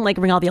kitchen. It doesn't like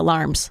ring all the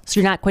alarms. So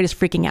you're not quite as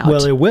freaking out.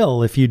 Well, it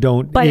will if you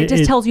don't. But it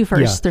just tells you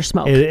first there's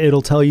smoke.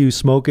 It'll tell you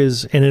smoke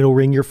is, and it'll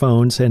ring your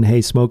phone saying, hey,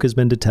 smoke has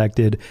been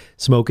detected.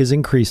 Smoke is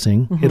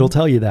increasing. It'll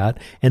tell you that.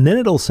 And then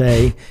it'll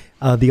say,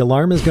 the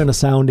alarm is going to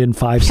sound in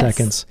 5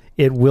 seconds.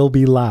 It will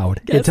be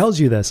loud. Yes. It tells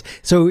you this.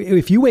 So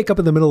if you wake up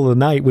in the middle of the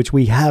night, which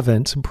we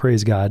haven't,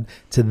 praise God,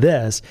 to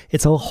this,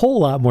 it's a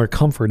whole lot more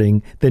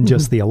comforting than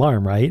just the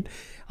alarm, right?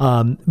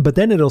 But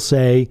then it'll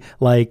say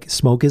like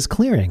smoke is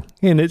clearing,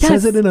 and it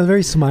says it in a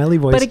very smiley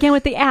voice. But again,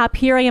 with the app,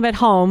 here I am at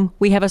home.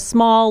 We have a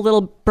small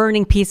little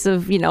burning piece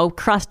of,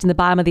 crust in the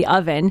bottom of the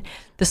oven.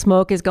 The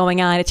smoke is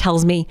going on. It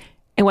tells me.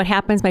 And what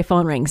happens? My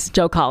phone rings.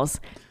 Joe calls.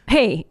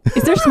 hey,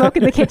 is there smoke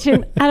in the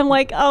kitchen? And I'm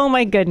like, oh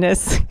my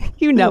goodness,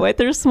 you know it.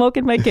 There's smoke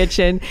in my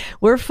kitchen.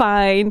 We're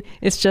fine.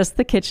 It's just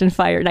the kitchen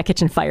fire, not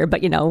kitchen fire,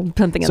 but something in the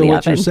oven. So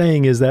what you're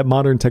saying is that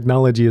modern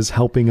technology is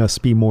helping us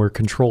be more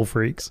control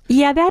freaks.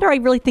 Yeah, that, or I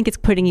really think it's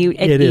putting you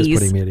at ease. It is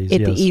putting me at ease,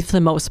 At the ease for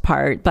the most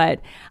part.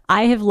 But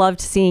I have loved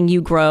seeing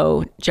you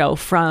grow, Joe,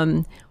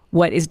 from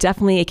what is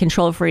definitely a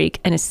control freak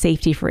and a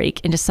safety freak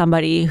into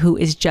somebody who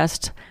is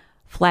just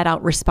flat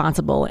out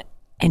responsible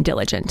and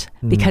diligent.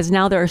 Because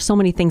now there are so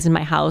many things in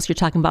my house. You're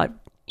talking about,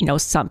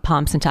 sump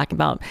pumps and talking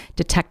about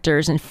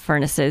detectors and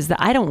furnaces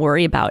that I don't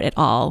worry about at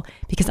all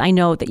because I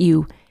know that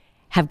you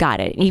have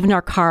got it. Even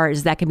our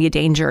cars, that can be a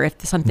danger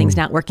if something's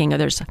not working or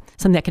there's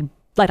something that could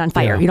light on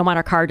fire. You don't want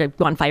our car to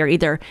go on fire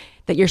either.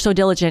 That you're so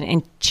diligent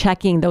in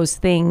checking those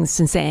things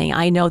and saying,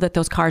 I know that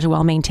those cars are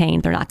well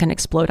maintained. They're not going to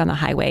explode on the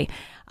highway.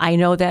 I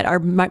know that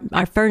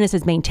our furnace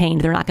is maintained.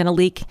 They're not going to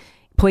leak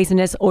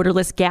poisonous,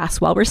 odorless gas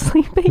while we're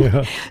sleeping.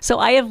 Yeah. So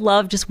I have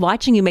loved just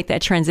watching you make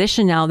that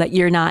transition now that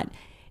you're not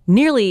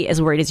nearly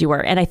as worried as you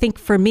were. And I think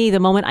for me, the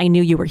moment I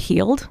knew you were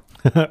healed,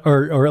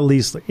 or at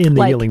least in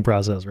the healing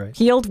process, right?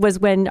 Healed was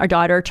when our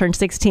daughter turned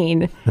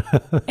 16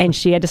 and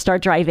she had to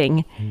start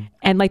driving.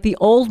 And like the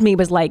old me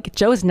was like,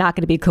 Joe's not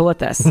going to be cool with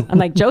this. I'm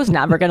like, Joe's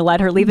never going to let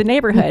her leave the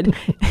neighborhood.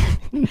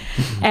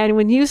 And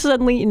when you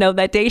suddenly,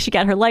 that day she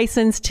got her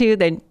license too,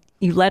 then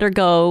you let her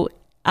go.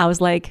 I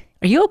was like,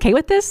 are you okay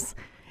with this?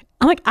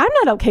 I'm like, I'm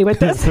not okay with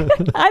this.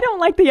 I don't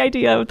like the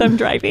idea of them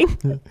driving.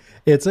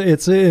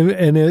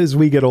 And as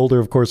we get older,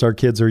 of course, our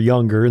kids are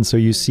younger. And so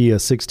you see a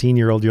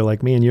 16-year-old, you're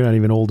like, man, you're not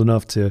even old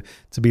enough to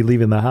be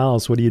leaving the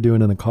house. What are you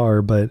doing in the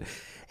car?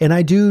 And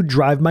I do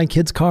drive my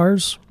kids'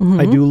 cars.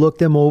 I do look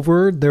them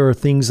over. There are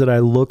things that I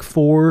look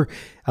for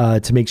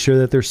to make sure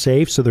that they're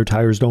safe so their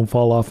tires don't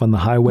fall off on the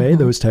highway,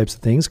 those types of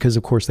things, because,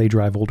 of course, they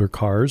drive older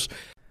cars.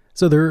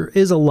 So there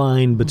is a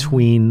line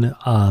between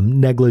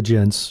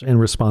negligence and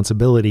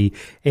responsibility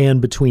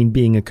and between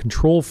being a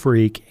control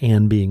freak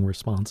and being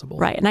responsible.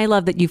 Right. And I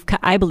love that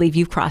I believe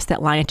you've crossed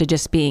that line into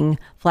just being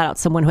flat out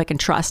someone who I can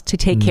trust to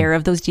take care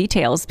of those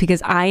details,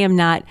 because I am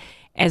not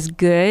as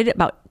good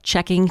about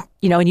checking,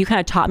 and you kind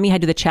of taught me how to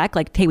do the check.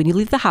 Like, hey, when you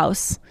leave the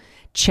house,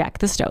 check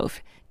the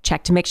stove.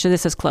 Check to make sure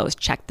this is closed.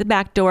 Check the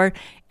back door.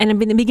 And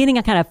in the beginning,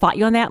 I kind of fought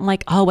you on that. I'm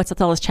like, oh, what's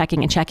with all this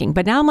checking and checking?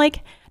 But now I'm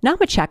like, now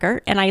I'm a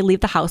checker, and I leave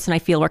the house and I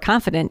feel more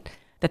confident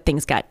that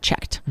things got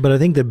checked. But I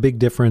think the big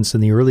difference in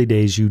the early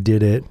days, you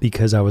did it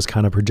because I was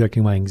kind of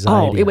projecting my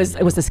anxiety. Oh, it was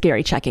the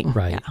scary checking.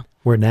 Right. Yeah.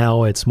 Where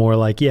now it's more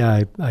like,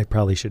 yeah, I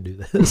probably should do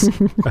this.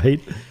 Right.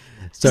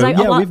 So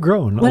we've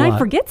grown a lot. When I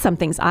forget some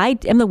things, I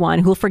am the one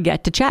who will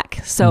forget to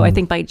check. So I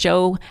think by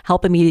Joe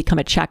helping me become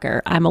a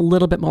checker, I'm a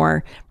little bit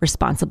more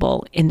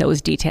responsible in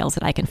those details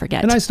that I can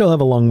forget. And I still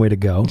have a long way to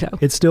go. Joe.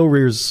 It still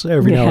rears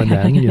every now and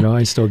then.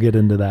 I still get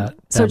into that.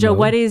 So Joe, mode.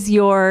 what is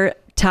your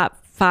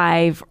top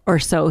 5 or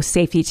so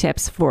safety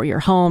tips for your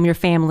home, your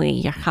family,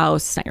 your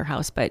house, not your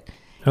house, but...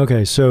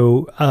 Okay,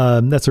 so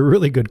that's a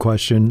really good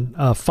question.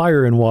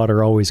 Fire and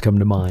water always come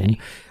to mind.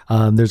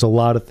 Okay. There's a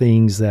lot of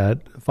things that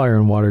fire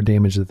and water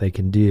damage that they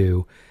can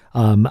do.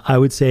 I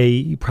would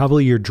say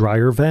probably your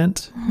dryer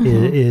vent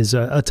is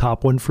a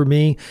top one for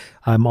me.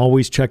 I'm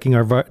always checking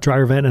our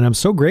dryer vent, and I'm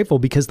so grateful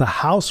because the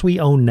house we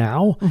own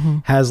now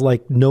has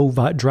like no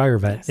dryer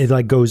vent. Yes. It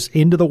like goes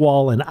into the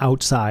wall and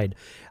outside.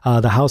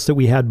 The house that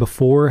we had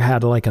before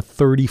had like a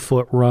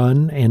 30-foot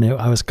run, and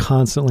I was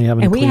constantly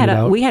having to clean it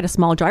out. We had a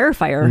small dryer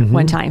fire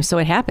one time, so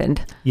it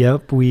happened.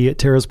 Yep.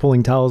 Tara's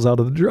pulling towels out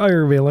of the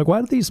dryer, being like,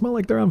 why do these smell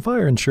like they're on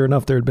fire? And sure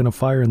enough, there had been a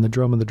fire in the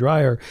drum of the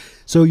dryer.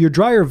 So your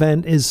dryer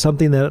vent is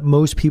something that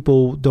most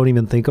people don't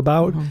even think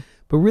about,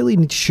 but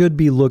really should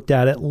be looked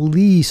at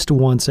least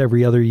once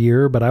every other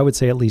year. But I would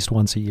say at least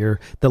once a year.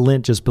 The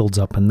lint just builds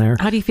up in there.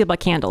 How do you feel about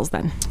candles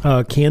then?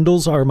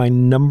 Candles are my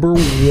number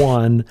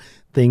one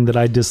thing that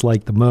I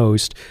dislike the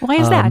most. Why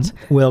is that?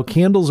 Well,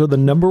 candles are the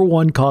number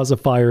one cause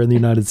of fire in the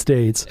United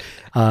States.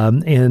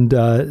 And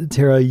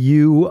Tara,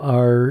 you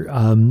are,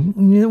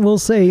 we'll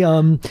say,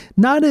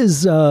 not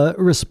as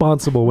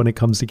responsible when it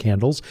comes to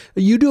candles.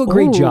 You do a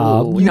great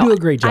job. You do a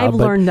great job. I've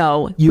learned,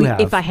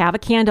 if I have a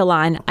candle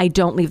on, I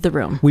don't leave the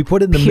room. We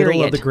put it in the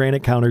middle of the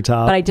granite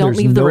countertop. But I don't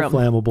leave the room. There's no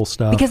flammable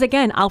stuff. Because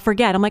again, I'll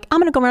forget. I'm like, I'm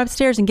going to go run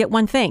upstairs and get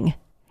one thing.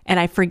 And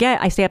I forget,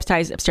 I stay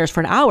upstairs for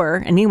an hour,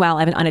 and meanwhile,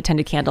 I have an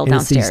unattended candle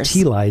downstairs. It's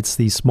these tea lights,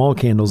 these small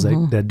candles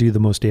that do the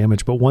most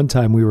damage. But one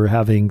time we were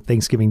having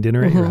Thanksgiving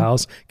dinner at your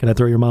house. Can I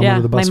throw your mom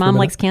under the bus? My mom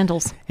likes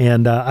candles.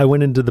 And I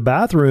went into the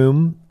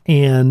bathroom,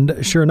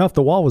 and sure enough,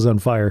 the wall was on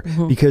fire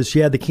because she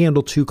had the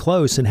candle too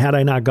close. And had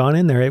I not gone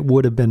in there, it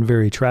would have been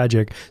very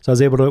tragic. So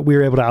we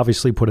were able to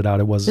obviously put it out.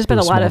 There's been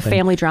a lot of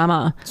family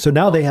drama. So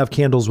now they have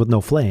candles with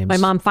no flames. My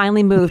mom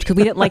finally moved because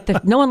we didn't like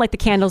no one liked the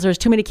candles. There's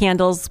too many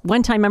candles.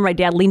 One time, remember, my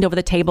dad leaned over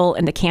the table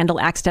and the candle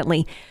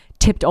accidentally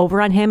tipped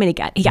over on him, and he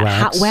got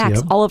hot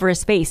wax all over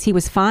his face. He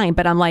was fine,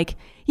 but I'm like,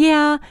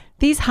 yeah,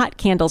 these hot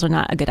candles are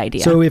not a good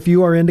idea. So if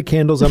you are into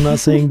candles, I'm not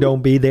saying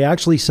don't be. They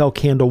actually sell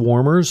candle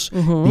warmers.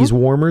 These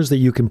warmers that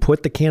you can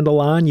put the candle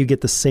on. You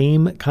get the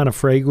same kind of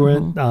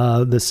fragrant,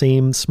 the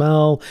same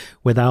smell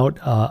without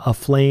a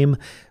flame.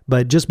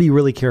 But just be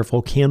really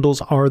careful.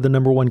 Candles are the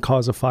number one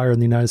cause of fire in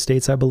the United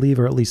States, I believe,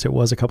 or at least it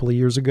was a couple of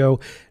years ago.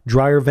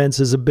 Dryer vents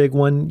is a big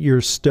one.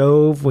 Your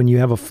stove, when you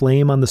have a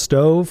flame on the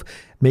stove,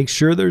 make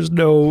sure there's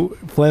no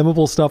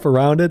flammable stuff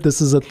around it.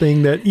 This is a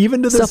thing that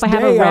even to this if I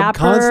have day, a I'm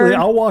constantly,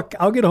 wrapper-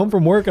 I'll get home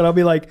from work and I'll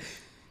be like,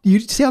 you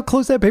see how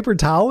close that paper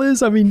towel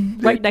is? I mean,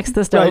 Right next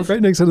to the stove.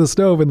 Right next to the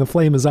stove, and the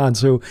flame is on.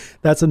 So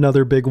that's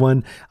another big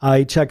one.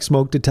 I check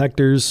smoke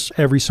detectors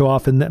every so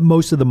often.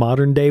 Most of the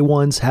modern day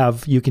ones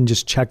have, you can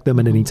just check them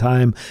at any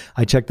time.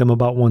 I check them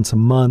about once a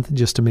month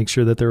just to make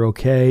sure that they're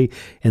okay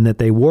and that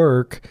they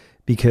work,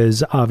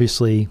 because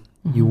obviously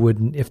you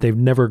wouldn't, if they've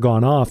never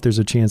gone off, there's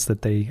a chance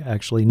that they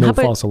actually,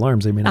 false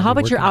alarms. They may not How be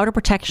about your working. outer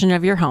protection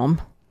of your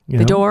home? You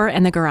The know? door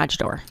and the garage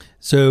door.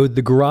 So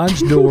the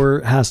garage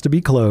door has to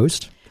be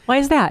closed. Why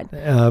is that?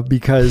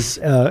 Because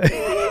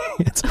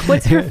it's,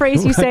 What's your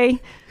phrase you say?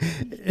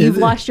 You've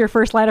lost your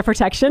first line of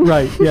protection?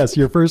 Right. Yes.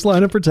 Your first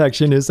line of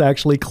protection is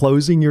actually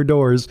closing your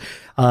doors.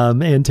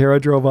 And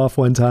Tara drove off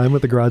one time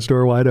with the garage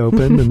door wide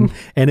open,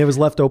 and it was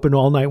left open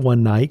all night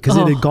one night because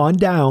it had gone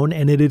down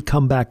and it had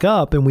come back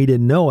up and we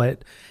didn't know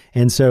it.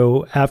 And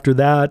so after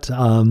that,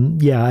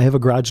 I have a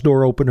garage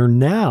door opener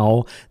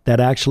now that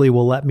actually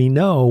will let me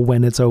know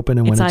when it's open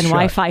and when it's on shut.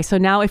 Wi-Fi. So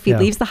now if he Yeah.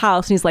 leaves the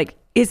house and he's like,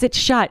 is it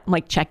shut? I'm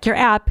like, check your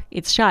app.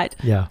 It's shut.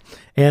 Yeah.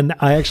 And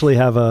I actually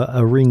have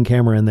a Ring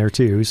camera in there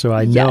too. So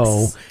I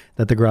know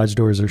that the garage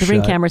doors are The shut.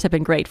 Ring cameras have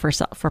been great for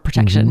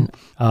protection.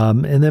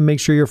 And then make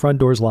sure your front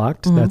door's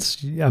locked.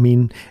 That's, I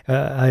mean,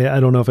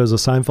 I don't know if it was a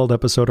Seinfeld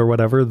episode or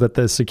whatever, but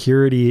the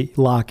security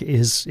lock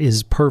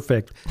is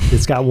perfect.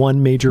 It's got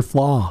one major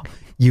flaw.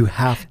 You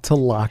have to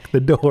lock the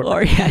door.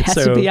 Or it has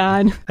to be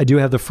on. I do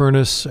have the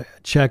furnace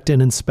checked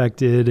and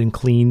inspected and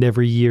cleaned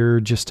every year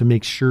just to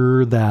make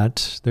sure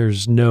that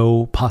there's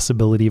no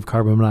possibility of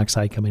carbon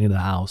monoxide coming into the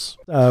house.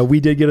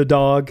 We did get a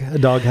dog. A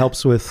dog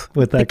helps with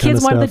that The kind of kids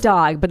stuff. wanted the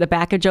dog, but the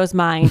back of Joe's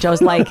mind,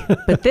 Joe's like,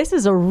 but this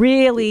is a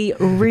really,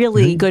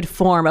 really good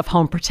form of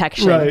home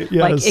protection. Right,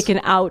 yes. Like it can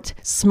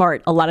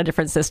outsmart a lot of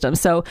different systems.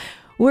 So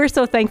we're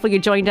so thankful you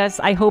joined us.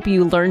 I hope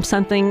you learned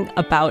something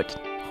about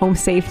home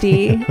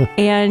safety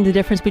and the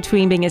difference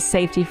between being a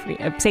safety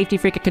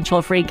freak, a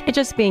control freak, and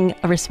just being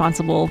a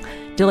responsible,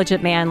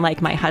 diligent man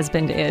like my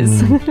husband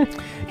is.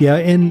 Yeah,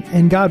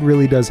 and God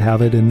really does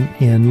have it,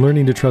 and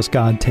learning to trust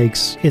God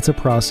it's a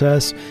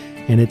process,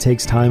 and it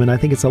takes time, and I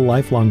think it's a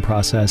lifelong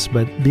process,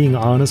 but being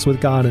honest with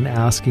God and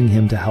asking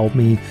Him to help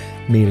me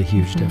made a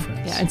huge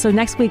difference. Yeah, and so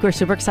next week we're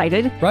super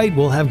excited. Right,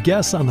 we'll have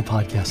guests on the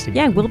podcast again.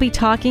 Yeah, we'll be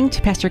talking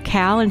to Pastor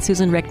Cal and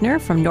Susan Rickner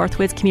from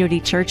Northwoods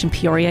Community Church in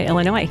Peoria,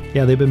 Illinois.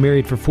 Yeah, they've been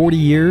married for 40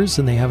 years,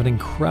 and they have an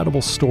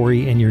incredible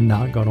story, and you're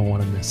not going to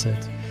want to miss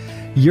it.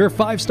 Your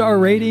 5-star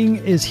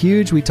rating is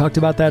huge. We talked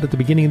about that at the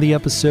beginning of the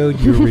episode.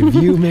 Your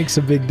review makes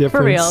a big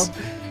difference. For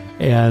real.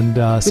 And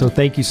so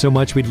thank you so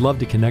much. We'd love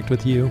to connect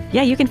with you.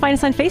 Yeah, you can find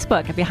us on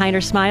Facebook at Behind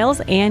Our Smiles,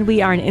 and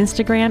we are on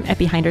Instagram at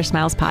Behind Our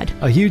Smiles Pod.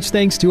 A huge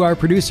thanks to our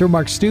producer,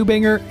 Mark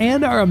Stubinger,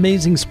 and our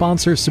amazing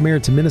sponsor,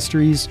 Samaritan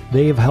Ministries.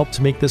 They have helped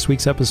to make this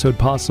week's episode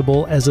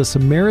possible. As a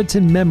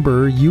Samaritan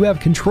member, you have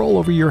control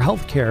over your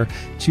health care,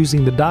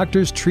 choosing the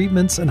doctors,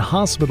 treatments, and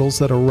hospitals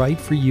that are right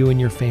for you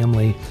and your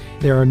family.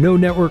 There are no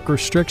network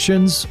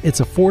restrictions. It's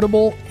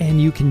affordable,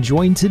 and you can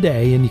join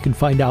today, and you can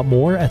find out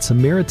more at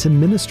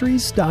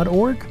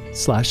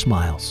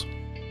SamaritanMinistries.org/smiles.